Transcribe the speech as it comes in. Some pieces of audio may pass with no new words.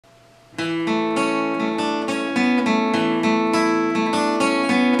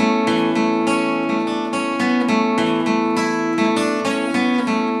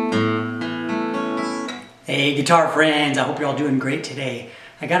guitar friends, I hope you're all doing great today.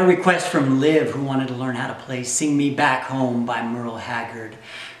 I got a request from Liv who wanted to learn how to play Sing Me Back Home by Merle Haggard.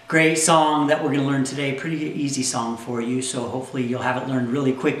 Great song that we're going to learn today, pretty easy song for you, so hopefully you'll have it learned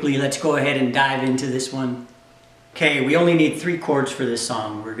really quickly. Let's go ahead and dive into this one. Okay, we only need 3 chords for this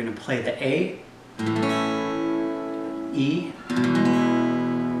song. We're going to play the A, E,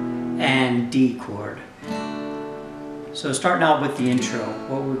 and D chord. So starting out with the intro,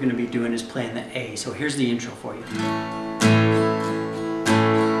 what we're going to be doing is playing the A. So here's the intro for you.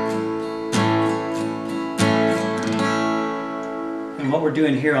 And what we're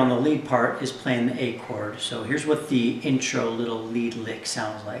doing here on the lead part is playing the A chord. So here's what the intro little lead lick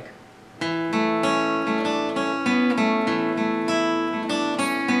sounds like.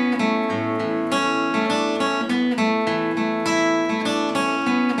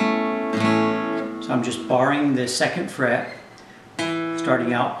 I'm just barring the 2nd fret,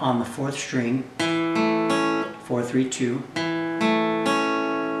 starting out on the 4th string, 4, 3, 2, 3,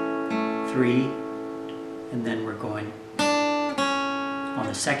 and then we're going on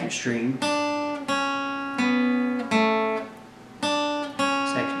the 2nd string,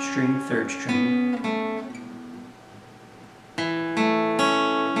 2nd string, 3rd string,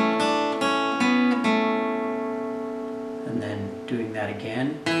 and then doing that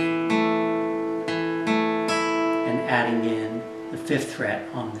again. Adding in the 5th fret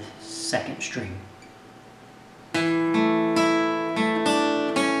on the 2nd string.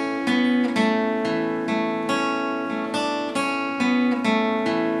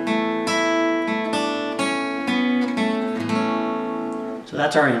 So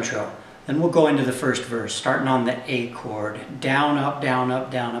that's our intro. Then we'll go into the first verse, starting on the A chord. Down, up, down, up,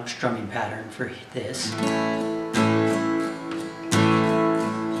 down, up strumming pattern for this.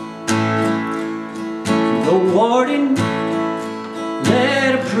 The warden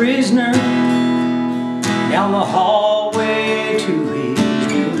led a prisoner down the hallway to his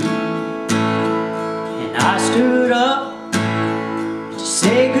doom, and I stood up to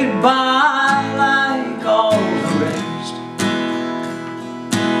say goodbye like all the rest,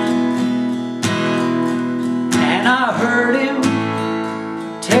 and I heard him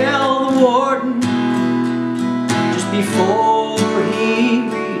tell the warden just before he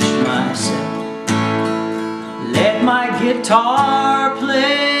reached my cell, let my guitar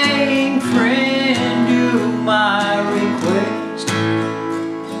playing friend do my request.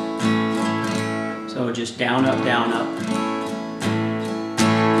 So just down, up, down, up.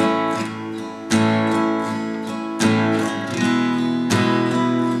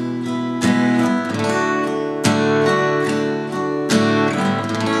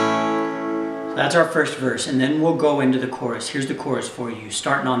 So that's our first verse, and then we'll go into the chorus. Here's the chorus for you,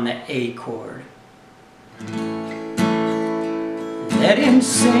 starting on the A chord. Let him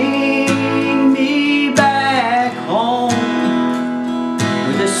sing me back home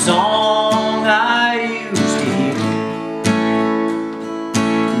with a song I used to hear,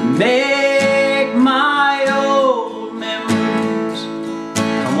 make my old memories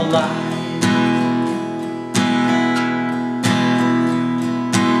come alive,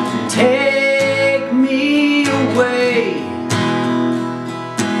 take me away,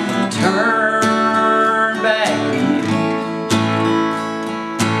 turn back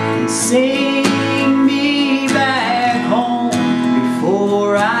and sing me back home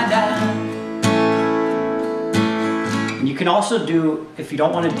before I die. And you can also do, if you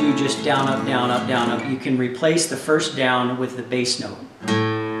don't want to do just down, up, down, up, down, up, you can replace the first down with the bass note.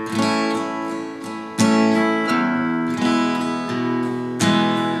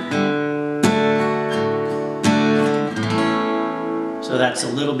 So that's a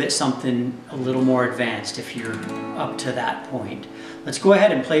little bit something a little more advanced if you're up to that point. Let's go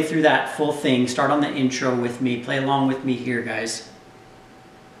ahead and play through that full thing. Start on the intro with me. Play along with me here, guys.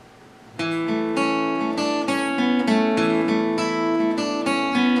 The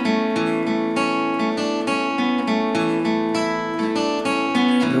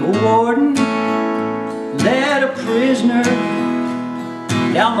warden led a prisoner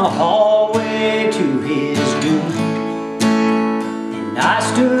down the hallway to his doom, and I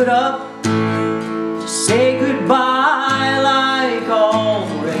stood up to say goodbye like all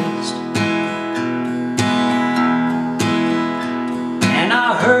the rest, and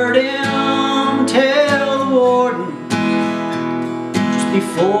I heard him tell the warden just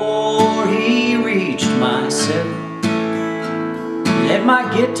before he reached my cell, let my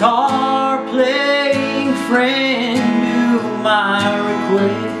guitar playing friend do my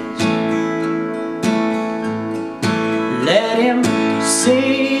request, let him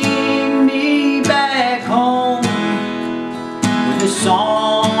sing me back home with the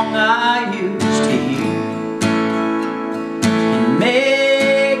song I used to hear,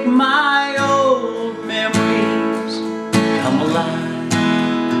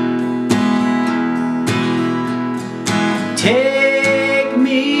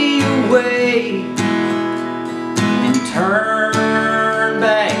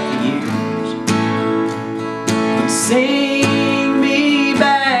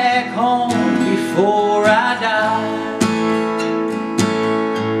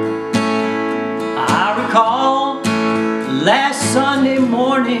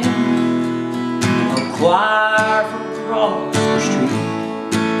 morning, a choir from across the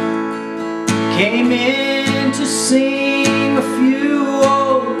street came in to sing a few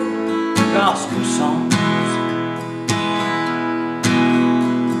old gospel songs.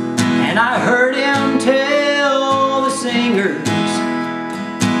 And I heard him tell the singers,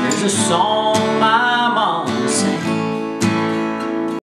 there's a song my